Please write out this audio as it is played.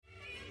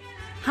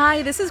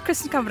Hi, this is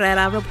Kristen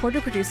Cabrera,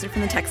 reporter-producer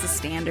from the Texas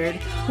Standard.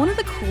 One of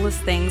the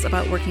coolest things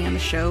about working on the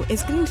show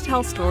is getting to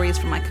tell stories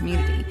from my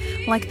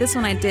community, like this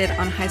one I did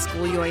on high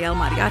school UIL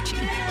Mariachi.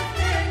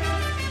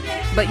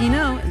 But you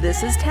know,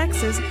 this is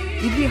Texas.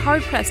 You'd be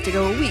hard-pressed to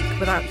go a week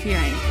without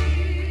hearing.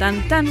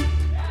 Dun dun!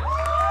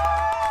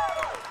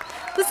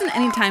 Listen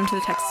anytime to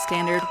the Texas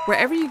Standard,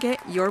 wherever you get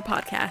your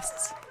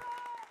podcasts.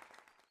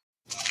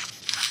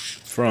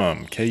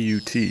 From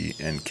KUT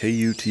and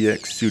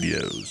KUTX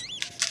Studios.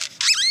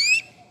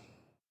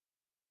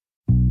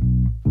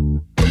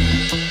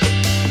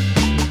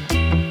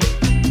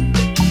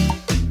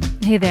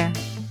 Hey there,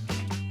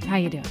 how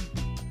you doing?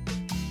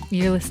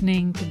 You're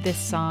listening to This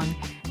Song,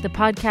 the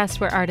podcast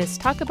where artists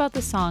talk about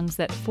the songs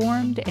that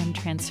formed and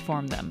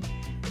transformed them.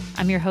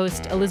 I'm your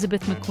host,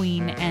 Elizabeth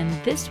McQueen, and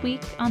this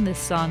week on This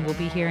Song we'll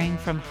be hearing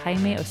from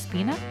Jaime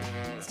Ospina,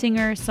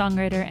 singer,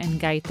 songwriter,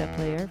 and gaita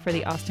player for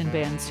the Austin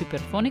band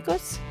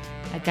Superfónicos.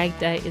 A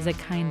gaita is a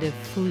kind of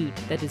flute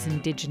that is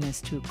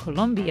indigenous to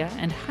Colombia,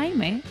 and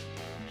Jaime,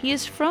 he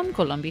is from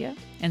Colombia,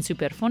 and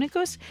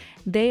Superfónicos,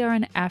 they are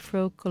an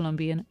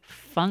Afro-Colombian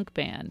funk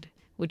band,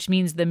 which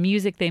means the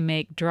music they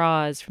make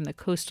draws from the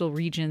coastal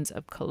regions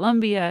of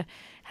Colombia,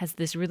 has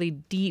this really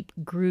deep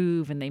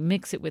groove, and they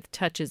mix it with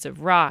touches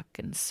of rock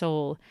and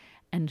soul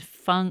and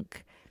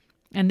funk.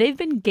 And they've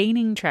been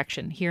gaining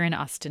traction here in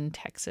Austin,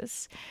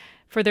 Texas,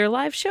 for their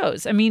live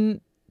shows. I mean,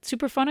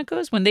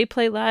 Superfónicos, when they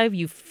play live,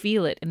 you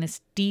feel it in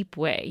this deep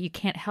way. You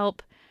can't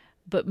help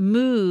but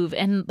move,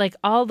 and like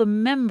all the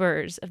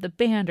members of the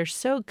band are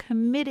so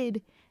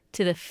committed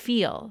to the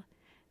feel.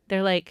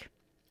 They're like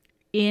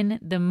in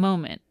the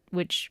moment,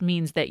 which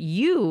means that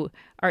you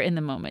are in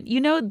the moment. You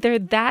know, they're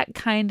that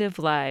kind of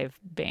live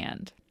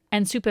band.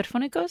 And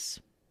Superfónicos,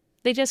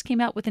 they just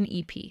came out with an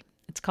EP.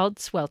 It's called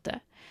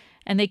Suelta.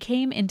 And they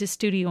came into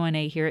Studio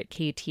 1A here at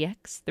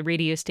KUTX, the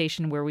radio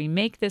station where we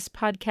make this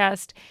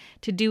podcast,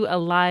 to do a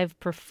live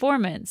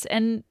performance.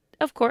 And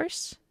of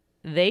course,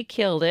 they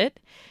killed it.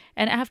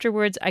 And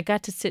afterwards, I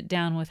got to sit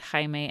down with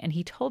Jaime, and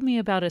he told me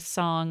about a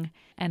song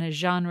and a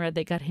genre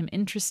that got him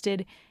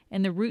interested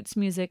in the roots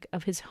music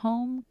of his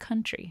home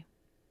country.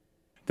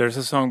 There's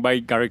a song by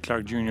Gary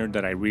Clark Jr.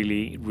 that I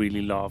really,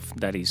 really love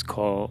that is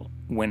called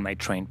When My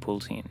Train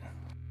Pulls In.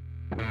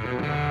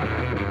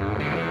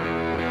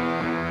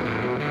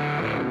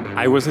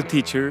 I was a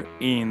teacher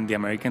in the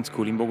American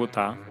school in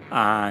Bogota,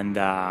 and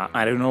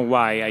I don't know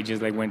why, I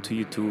just went to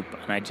YouTube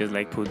and I just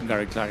put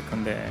Gary Clark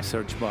on the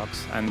search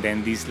box, and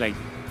then this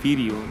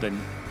video that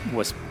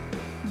was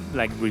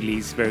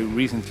released very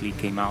recently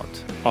came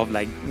out of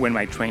When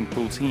My Train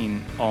Pulls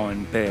In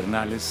on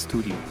Pedernales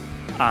Studio,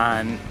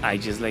 and I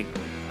just it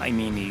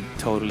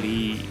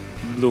totally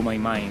blew my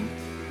mind.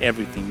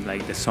 Everything,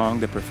 the song,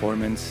 the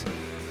performance.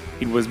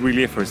 It was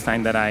really the first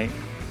time that I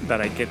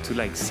get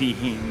to see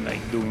him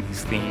doing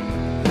his thing.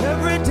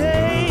 Every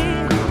day,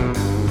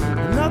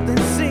 nothing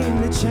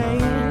seemed to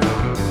change.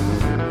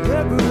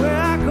 Everywhere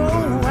I go,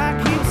 I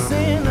keep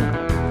seeing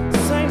the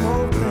same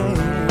old thing.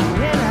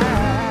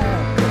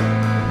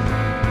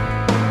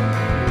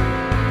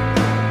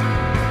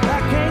 And I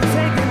can't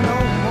take it no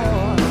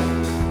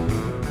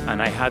more. And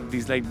I had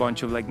this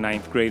bunch of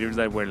ninth graders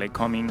that were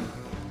coming,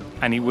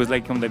 and it was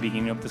on the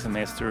beginning of the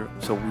semester,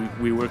 so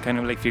we were kind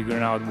of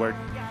figuring out what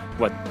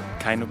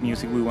kind of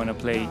music we want to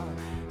play.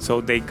 So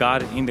they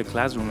got in the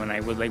classroom, and I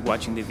was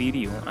watching the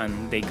video,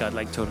 and they got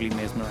totally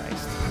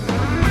mesmerized.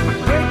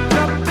 Wake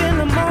up in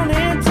the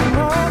morning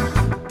tomorrow,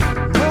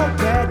 no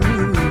bad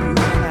news.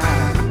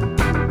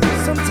 And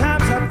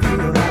sometimes I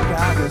feel like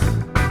I was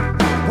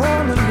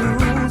born to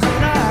lose,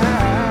 and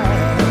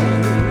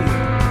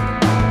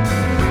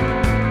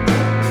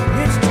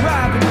it's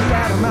driving me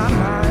out of my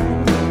mind.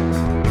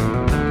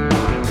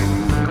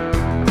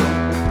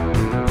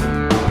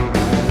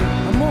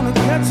 I'm gonna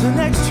catch the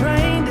next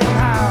train to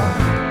I'll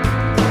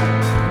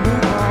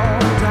move on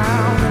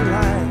down the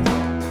line.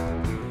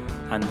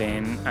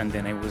 And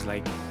then I was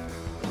like,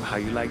 how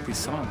you like this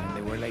song? And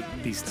they were like,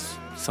 this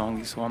song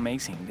is so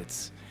amazing.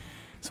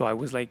 So I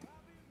was like,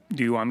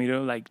 do you want me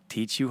to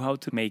teach you how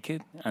to make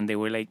it? And they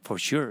were like, for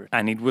sure.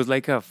 And it was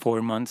a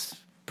 4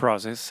 months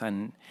process,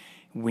 and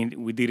we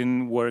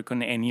didn't work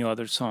on any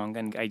other song,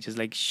 and I just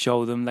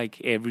showed them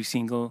every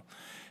single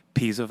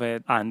piece of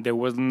it. And there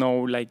was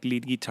no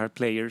lead guitar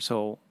player,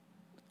 so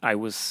I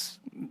was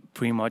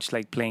pretty much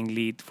playing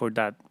lead for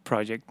that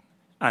project.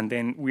 And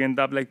then we ended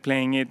up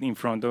playing it in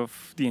front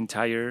of the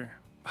entire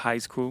high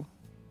school,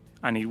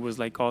 and it was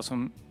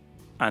awesome.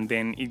 And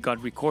then it got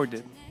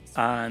recorded,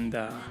 and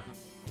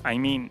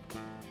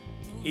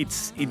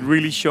it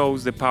really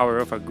shows the power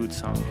of a good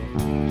song.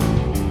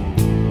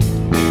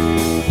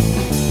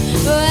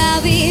 Well,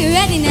 I'll be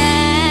ready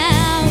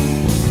now.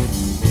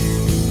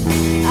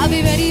 I'll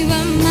be ready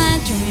when my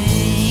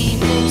train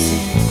pulls in.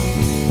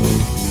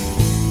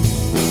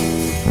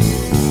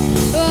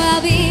 Oh,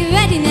 I'll be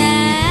ready now.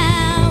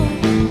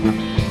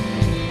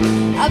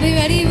 I'll be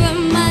ready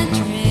when my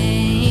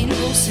train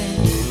pulls in.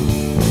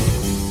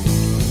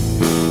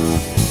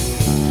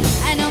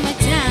 I know my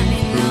time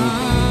ain't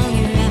long,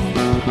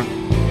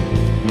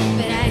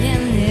 but I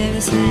can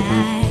life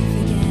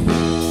again.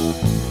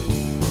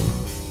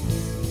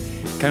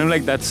 Kind of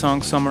like that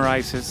song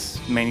summarizes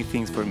many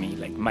things for me,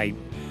 like my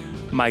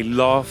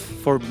love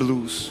for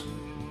blues,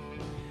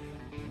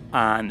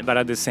 but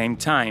at the same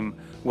time,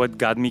 what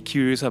got me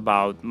curious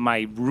about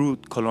my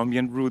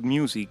Colombian root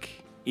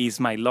music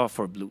is my love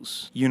for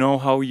blues. You know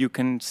how you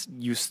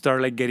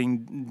start like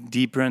getting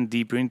deeper and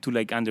deeper into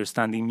like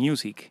understanding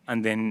music,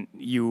 and then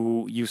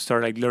you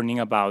start like learning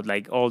about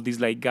like all these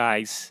like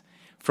guys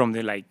from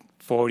the like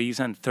 40s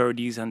and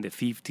 30s and the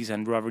 50s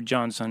and Robert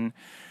Johnson,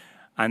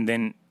 and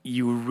then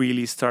you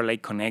really start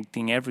like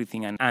connecting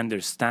everything and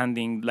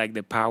understanding like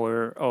the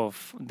power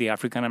of the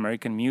African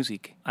American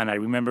music. And I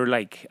remember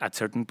like at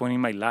certain point in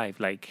my life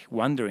like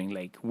wondering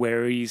like,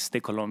 where is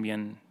the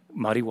Colombian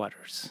Muddy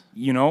Waters?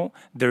 You know,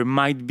 there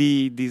might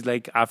be these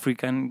like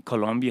African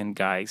Colombian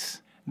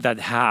guys that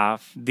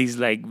have this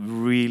like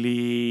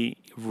really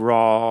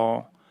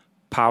raw,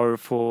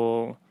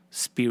 powerful,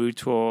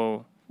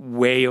 spiritual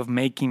way of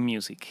making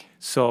music.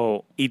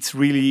 So it's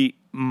really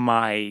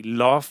my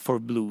love for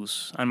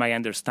blues and my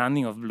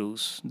understanding of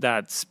blues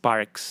that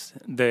sparks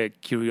the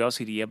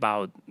curiosity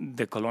about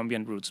the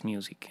Colombian roots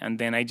music. And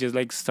then I just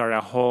like start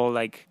a whole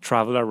like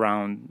travel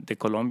around the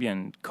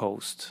Colombian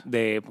coast,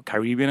 the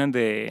Caribbean and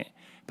the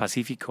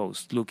Pacific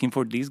coast, looking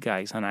for these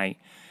guys. And I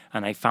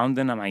found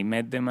them and I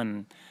met them,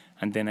 and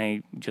then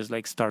I just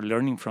like start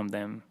learning from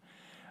them.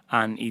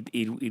 And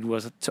it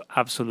was an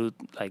absolute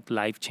like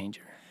life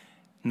changer.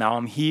 Now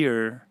I'm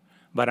here,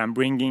 but I'm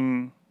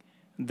bringing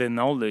the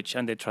knowledge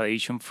and the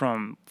tradition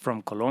from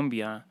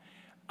Colombia,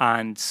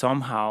 and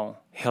somehow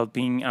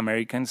helping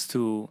Americans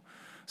to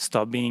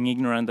stop being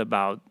ignorant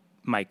about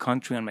my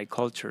country and my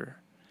culture.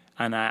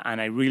 And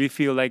I really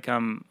feel like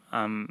I'm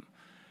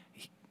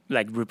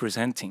like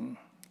representing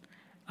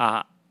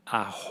a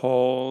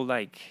whole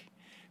like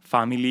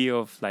family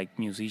of like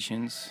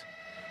musicians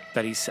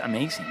that is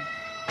amazing.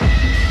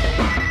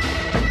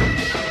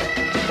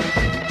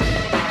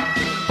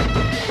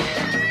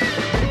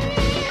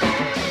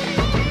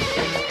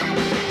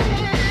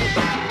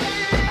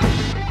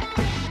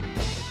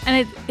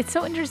 And it's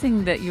so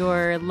interesting that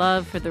your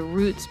love for the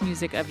roots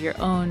music of your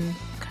own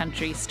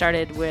country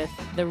started with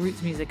the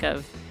roots music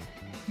of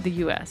the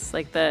U.S.,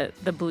 like the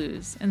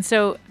blues. And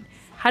so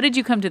how did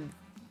you come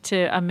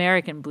to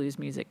American blues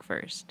music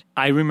first?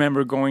 I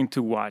remember going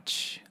to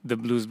watch the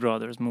Blues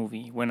Brothers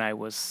movie when I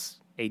was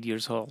 8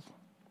 years old.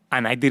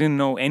 And I didn't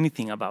know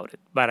anything about it.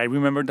 But I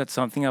remember that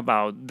something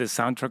about the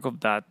soundtrack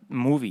of that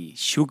movie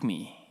shook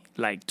me,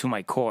 like, to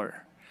my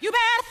core. You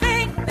better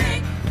think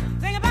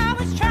about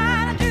what you're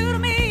trying to do to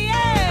me.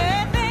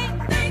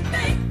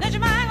 Let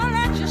your mind go,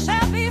 let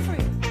yourself be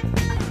free.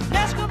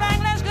 Let's go back,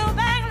 let's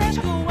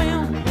go way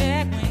on the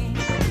back way.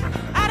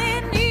 I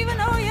didn't even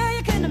know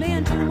you couldn't have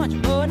been too much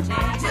more than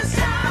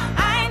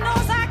I ain't no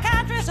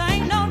psychiatrist, I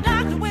ain't no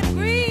doctor with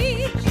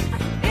degrees.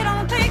 It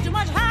don't take too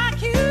much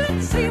IQ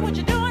to see what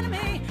you're doing to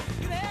me.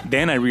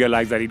 Then I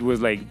realized that it was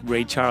like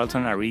Ray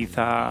Charlton,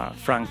 Aretha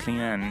Franklin,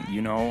 and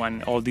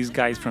and all these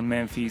guys from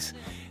Memphis.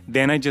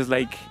 Then I just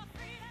like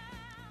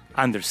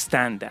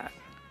understand that.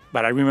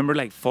 But I remember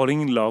like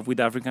falling in love with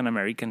African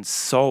American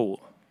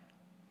soul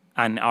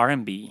and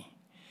R&B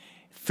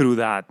through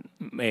that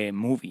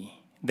movie.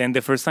 Then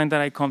the first time that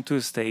I come to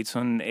the States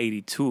on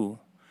 82,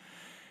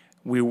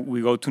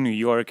 we go to New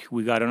York,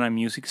 we got on a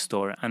music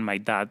store, and my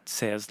dad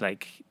says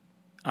like,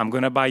 I'm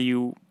going to buy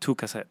you 2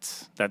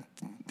 cassettes. That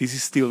this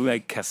is still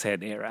like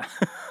cassette era.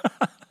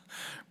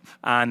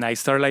 And I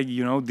start like,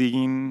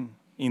 digging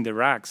in the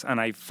racks,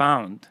 and I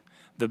found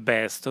the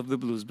best of the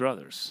Blues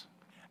Brothers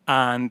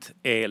and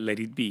Let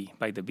It Be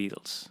by the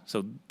Beatles.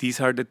 So these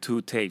are the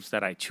 2 tapes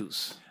that I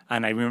choose.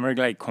 And I remember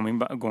like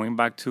going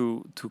back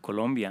to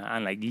Colombia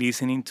and like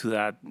listening to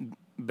that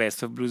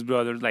best of Blues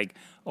Brothers like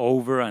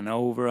over and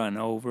over and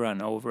over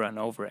and over and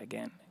over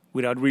again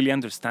without really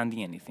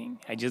understanding anything.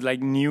 I just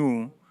like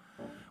knew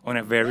on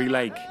a very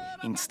like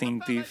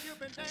instinctive,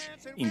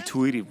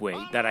 intuitive way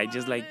that I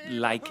just like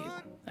it.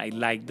 I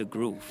like the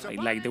groove. I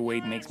like the way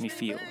it makes me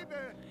feel.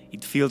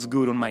 It feels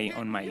good on my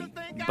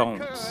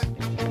bones.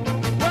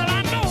 Well,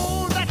 I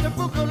know that the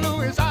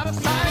Boogaloo is out of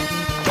sight,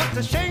 but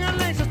the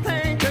shing-a-ling's a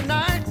thing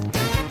tonight.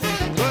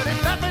 But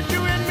if that was you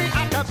and me,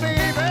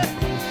 baby,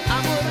 I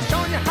would have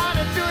shown you how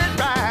to do it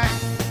right.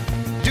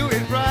 Do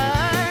it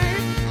right.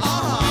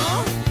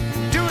 Uh-huh.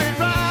 Do it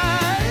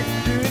right.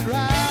 Do it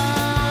right.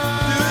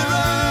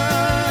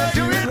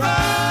 Do it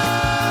right.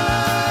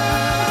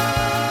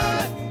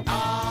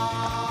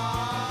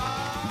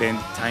 Then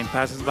time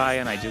passes by,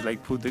 and I just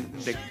like put the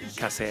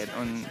cassette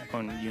on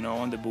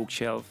the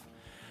bookshelf,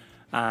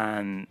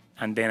 and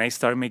then I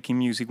start making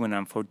music when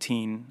I'm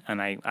 14,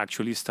 and I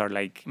actually start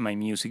like my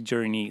music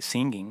journey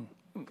singing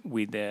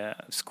with the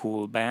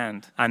school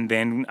band. And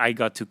then I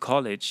got to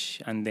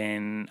college, and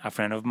then a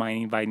friend of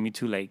mine invited me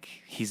to like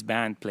his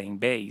band playing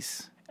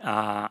bass.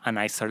 And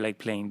I started like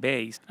playing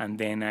bass, and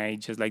then I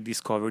just like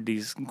discovered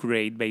this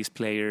great bass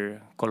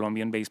player,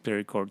 Colombian bass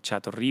player called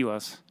Chato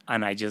Rivas,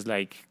 and I just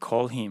like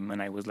called him,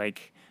 and I was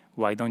like,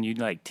 why don't you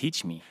like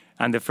teach me?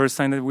 And the first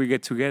time that we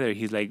get together,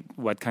 he's like,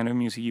 what kind of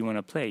music you want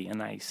to play?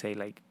 And I say,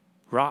 like,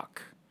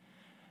 rock.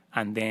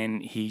 And then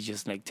he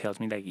just, like,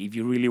 tells me, like, if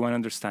you really want to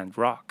understand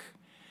rock,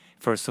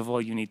 first of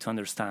all, you need to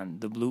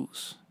understand the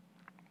blues.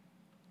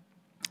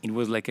 It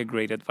was, like, a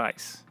great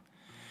advice.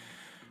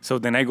 So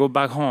then I go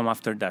back home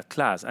after that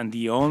class, and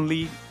the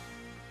only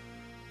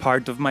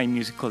part of my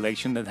music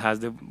collection that has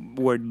the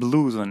word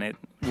blues on it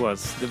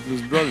was the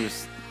Blues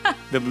Brothers,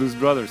 the Blues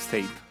Brothers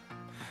tape.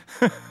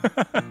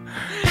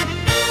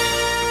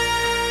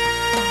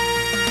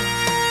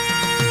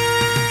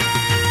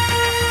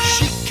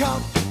 She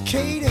called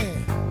Katie,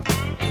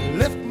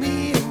 left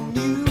me a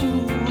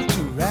mule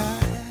to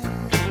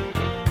ride.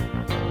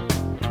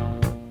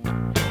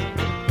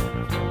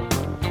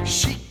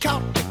 She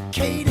called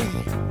Katie,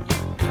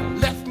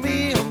 left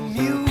me a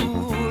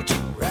mule to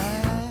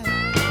ride.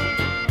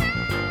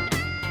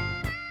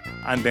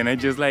 And then I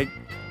just like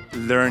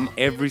learn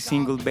every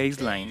single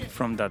bass line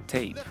from that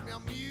tape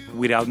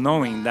without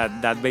knowing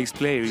that that bass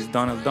player is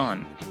Donald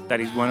Dunn. That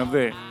is one of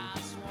the,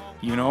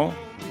 you know,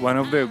 one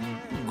of the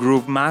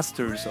groove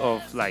masters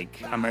of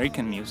like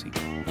American music.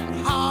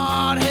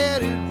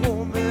 Hard-headed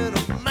woman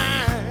of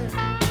mine.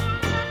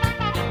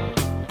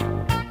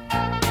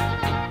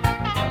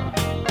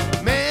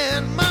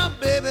 Man, my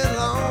baby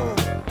long.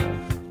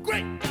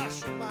 Great.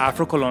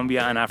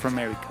 Afro-Colombia and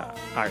Afro-America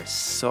are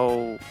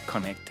so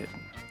connected.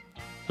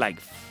 Like,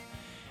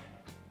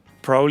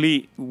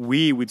 probably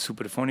we with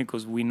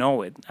Superfónicos, we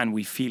know it and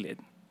we feel it.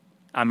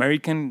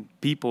 American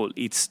people,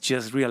 it's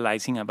just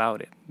realizing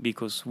about it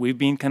because we've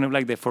been kind of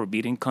like the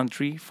forbidden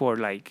country for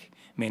like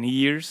many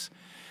years.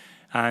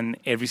 And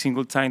every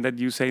single time that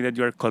you say that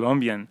you're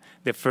Colombian,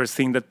 the first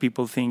thing that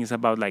people think is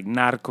about like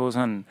narcos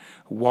and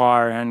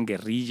war and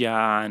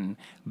guerrilla and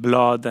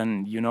blood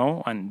and, you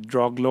know, and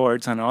drug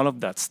lords and all of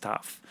that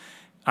stuff.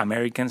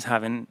 Americans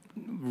haven't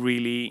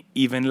really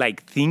even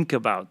like think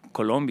about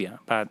Colombia,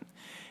 but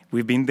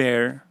we've been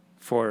there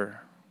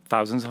for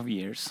thousands of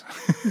years.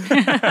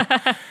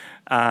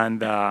 And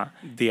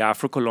the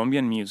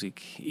Afro-Colombian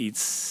music,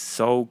 it's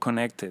so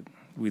connected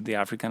with the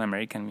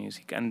African-American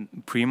music. And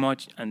pretty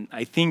much, and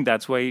I think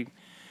that's why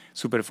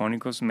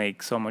Superfónicos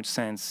make so much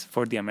sense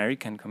for the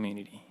American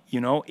community.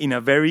 You know, in a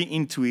very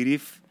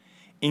intuitive,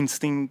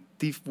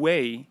 instinctive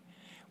way,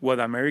 what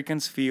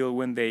Americans feel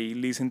when they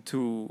listen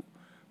to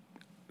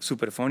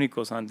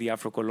Superfónicos and the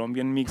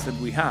Afro-Colombian mix that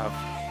we have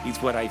is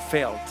what I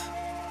felt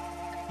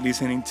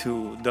listening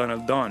to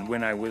Donald Dunn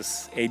when I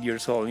was 8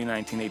 years old in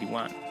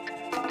 1981.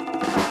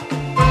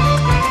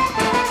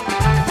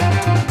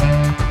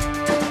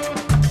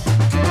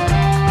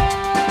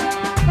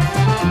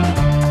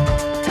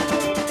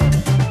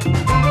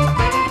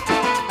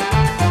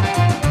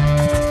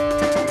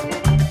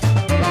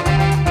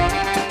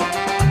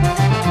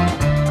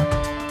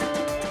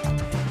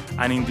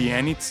 And in the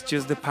end, it's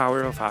just the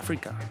power of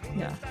Africa.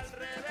 Yeah.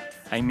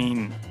 I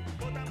mean,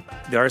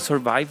 there are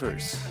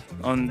survivors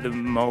on the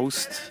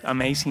most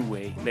amazing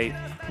way.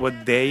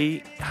 What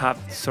they have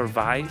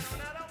survived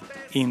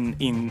in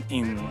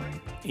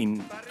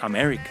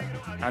America,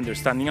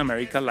 understanding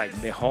America like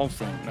the whole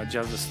thing, not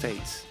just the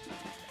States.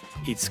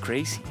 It's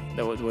crazy.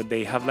 What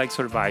they have like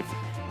survived,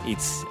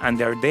 and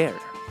they're there,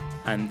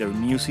 and their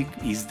music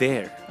is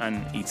there,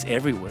 and it's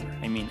everywhere.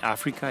 I mean,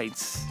 Africa,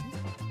 it's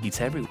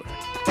everywhere.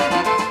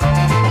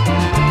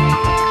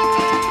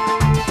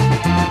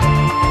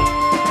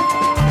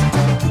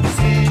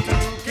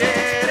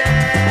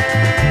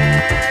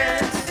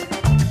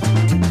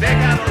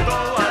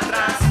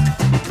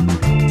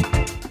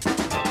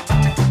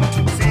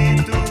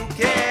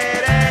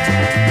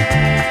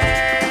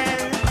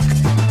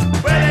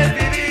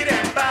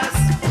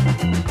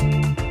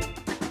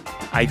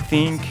 I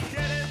think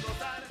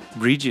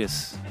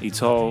bridges,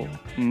 it's all,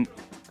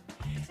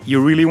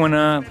 you really want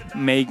to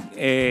make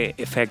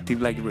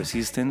effective like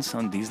resistance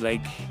on these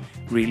like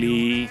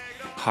really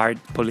hard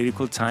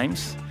political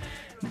times.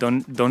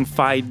 Don't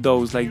fight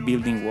those like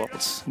building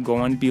walls.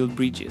 Go and build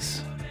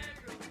bridges.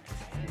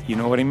 You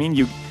know what I mean?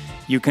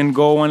 You can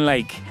go and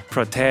like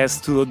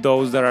protest to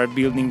those that are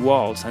building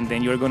walls, and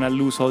then you're gonna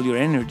lose all your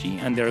energy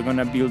and they're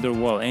gonna build their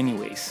wall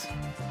anyways.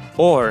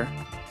 Or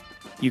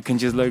you can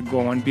just like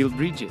go and build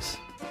bridges.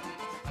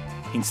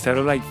 Instead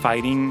of like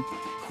fighting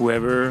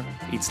whoever,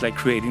 it's like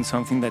creating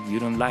something that you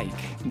don't like.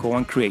 Go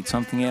and create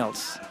something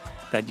else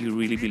that you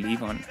really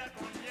believe on.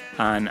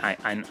 And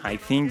I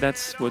think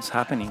that's what's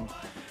happening.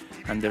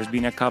 And there's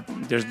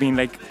been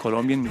like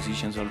Colombian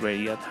musicians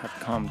already that have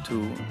come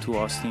to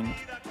Austin,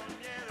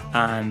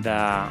 and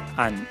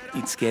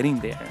it's getting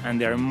there.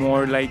 And there are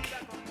more like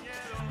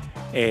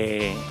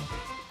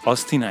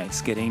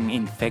Austinites getting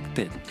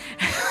infected.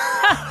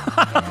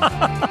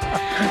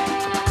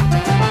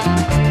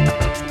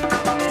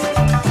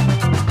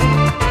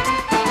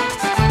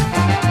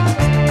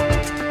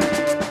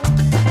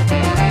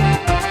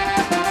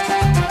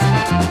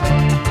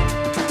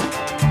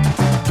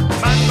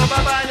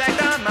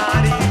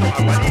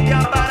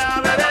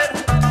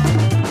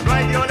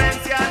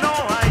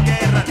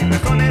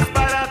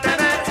 Para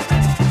tener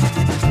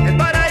el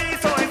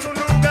paraíso es un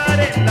lugar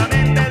en la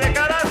mente de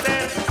cada ser.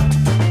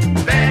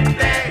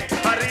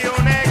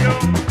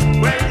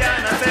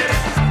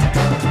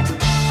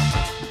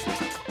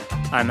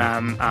 And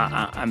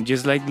I'm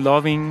just like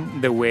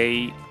loving the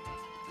way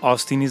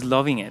Austin is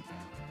loving it.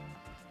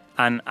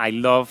 And I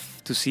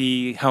love to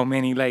see how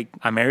many like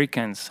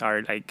Americans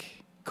are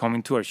like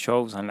coming to our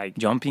shows and like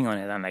jumping on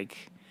it and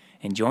like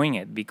enjoying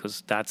it,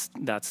 because that's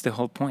the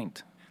whole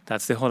point.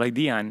 That's the whole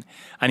idea.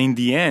 And in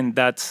the end,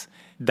 that's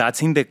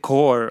in the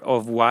core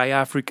of why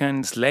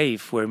African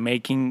slaves were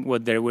making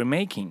what they were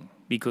making.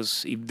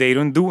 Because if they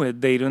don't do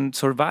it, they don't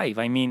survive.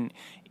 I mean,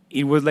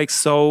 it was like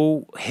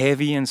so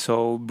heavy and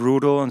so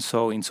brutal and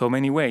so in so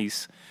many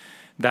ways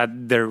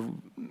that their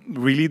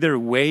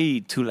way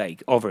to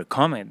like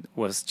overcome it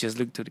was just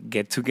like to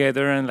get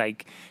together and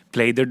like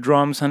play their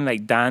drums and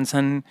like dance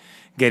and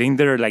getting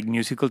their like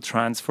musical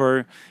trance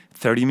for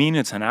 30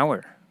 minutes, an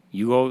hour.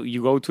 You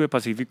go to the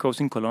Pacific Coast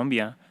in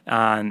Colombia,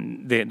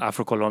 and the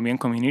Afro-Colombian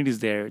communities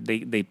there,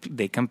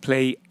 they can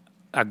play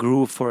a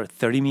groove for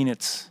 30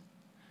 minutes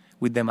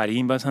with the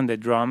marimbas and the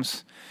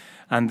drums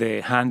and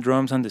the hand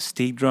drums and the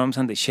stick drums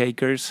and the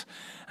shakers,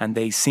 and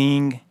they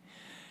sing.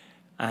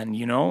 And,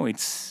 you know,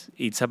 it's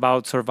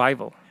about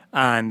survival.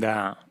 And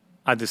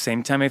at the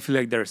same time, I feel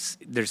like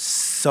there's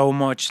so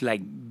much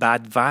like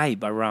bad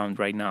vibe around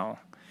right now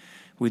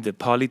with the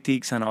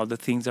politics and all the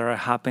things that are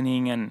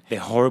happening and the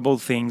horrible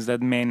things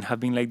that men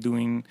have been like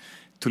doing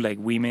to like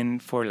women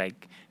for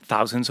like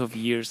thousands of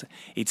years.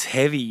 It's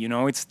heavy, you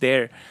know, it's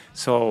there.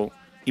 So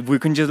if we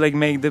can just like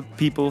make the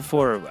people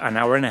for an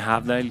hour and a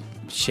half like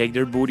shake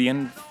their booty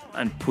and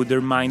put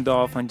their mind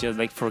off and just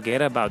like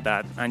forget about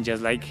that and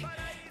just like,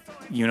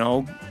 you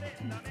know,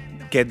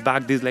 get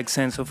back this like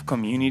sense of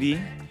community,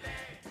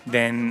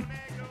 then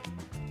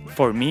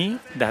for me,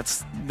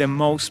 that's the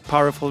most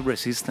powerful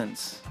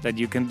resistance that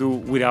you can do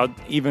without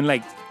even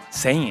like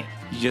saying it.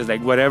 You just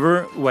like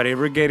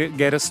whatever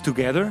get us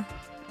together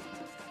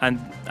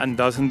and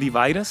doesn't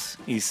divide us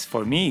is,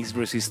 for me, is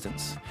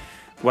resistance.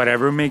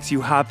 Whatever makes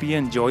you happy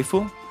and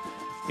joyful,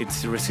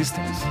 it's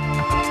resistance.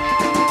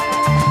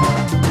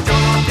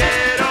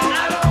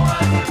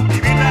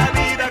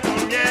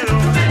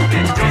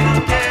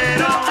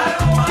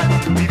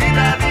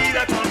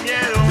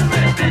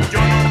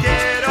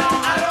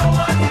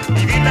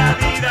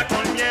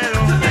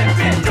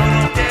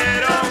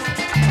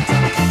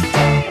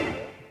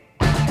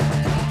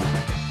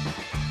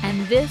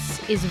 And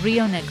this is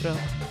Rio Negro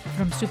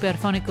from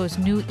Superfónicos'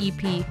 new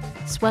EP,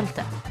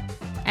 Suelta.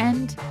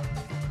 And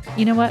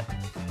you know what?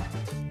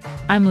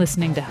 I'm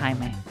listening to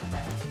Jaime.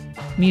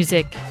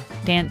 Music,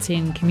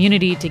 dancing,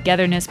 community,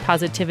 togetherness,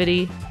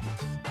 positivity.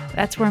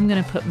 That's where I'm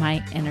going to put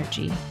my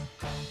energy.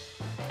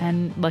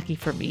 And lucky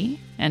for me,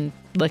 and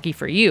lucky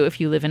for you if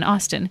you live in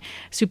Austin,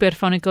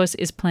 Superfónicos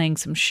is playing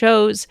some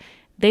shows.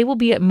 They will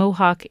be at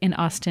Mohawk in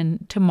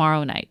Austin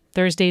tomorrow night,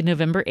 Thursday,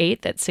 November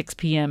 8th at 6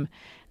 p.m.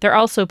 They're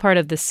also part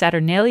of the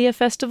Saturnalia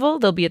Festival.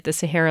 They'll be at the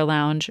Sahara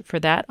Lounge for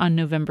that on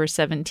November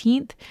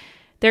 17th.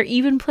 They're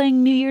even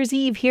playing New Year's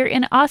Eve here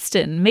in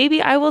Austin.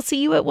 Maybe I will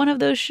see you at one of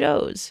those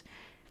shows.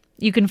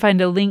 You can find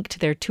a link to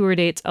their tour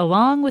dates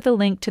along with a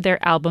link to their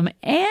album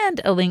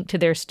and a link to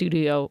their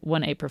Studio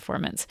 1A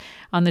performance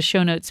on the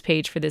show notes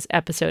page for this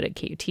episode at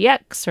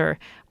KUTX or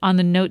on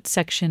the notes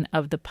section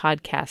of the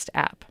podcast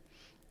app.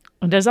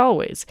 And as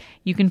always,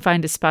 you can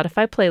find a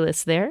Spotify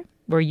playlist there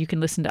where you can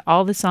listen to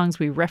all the songs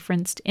we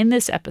referenced in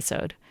this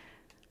episode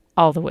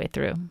all the way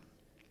through.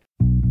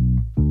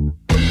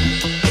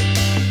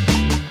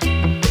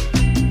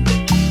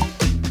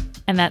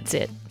 And that's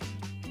it.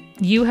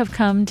 You have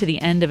come to the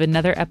end of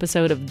another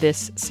episode of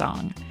This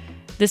Song.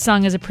 This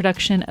Song is a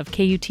production of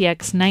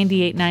KUTX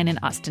 98.9 in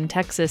Austin,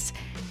 Texas.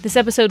 This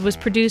episode was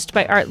produced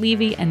by Art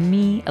Levy and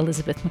me,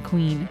 Elizabeth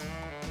McQueen.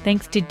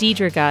 Thanks to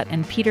Deidre Gott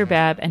and Peter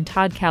Babb and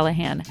Todd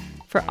Callahan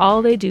for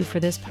all they do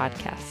for this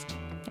podcast.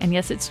 And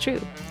yes, it's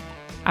true.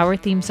 Our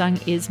theme song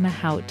is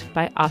Mahout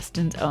by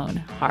Austin's own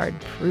Hard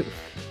Proof.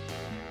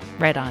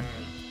 Right on.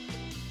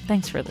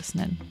 Thanks for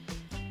listening.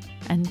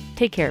 And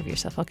take care of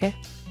yourself, okay?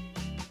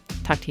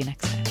 Talk to you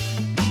next time.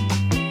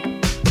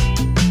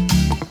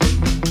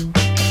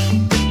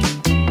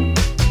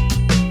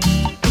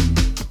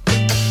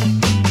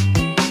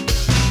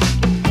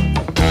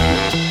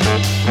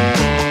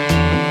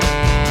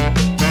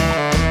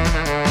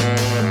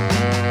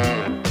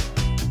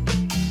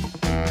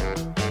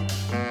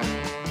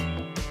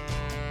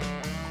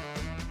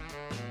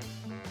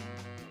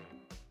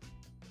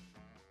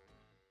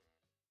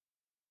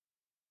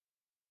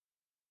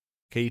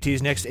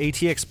 KUT's next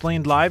AT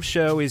Explained live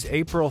show is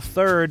April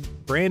 3rd.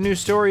 Brand new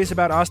stories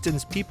about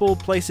Austin's people,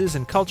 places,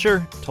 and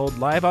culture, told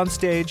live on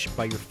stage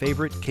by your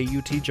favorite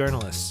KUT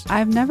journalists.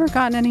 I've never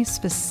gotten any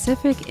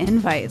specific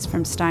invites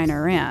from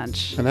Steiner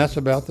Ranch. And that's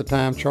about the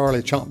time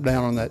Charlie chomped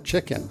down on that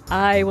chicken.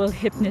 I will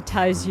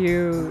hypnotize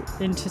you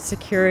into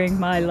securing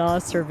my law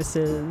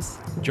services.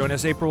 Join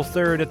us April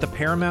 3rd at the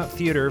Paramount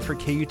Theater for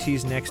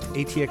KUT's next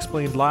AT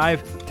Explained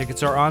live.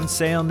 Tickets are on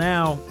sale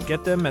now.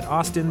 Get them at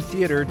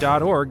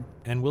austintheater.org.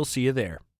 And we'll see you there.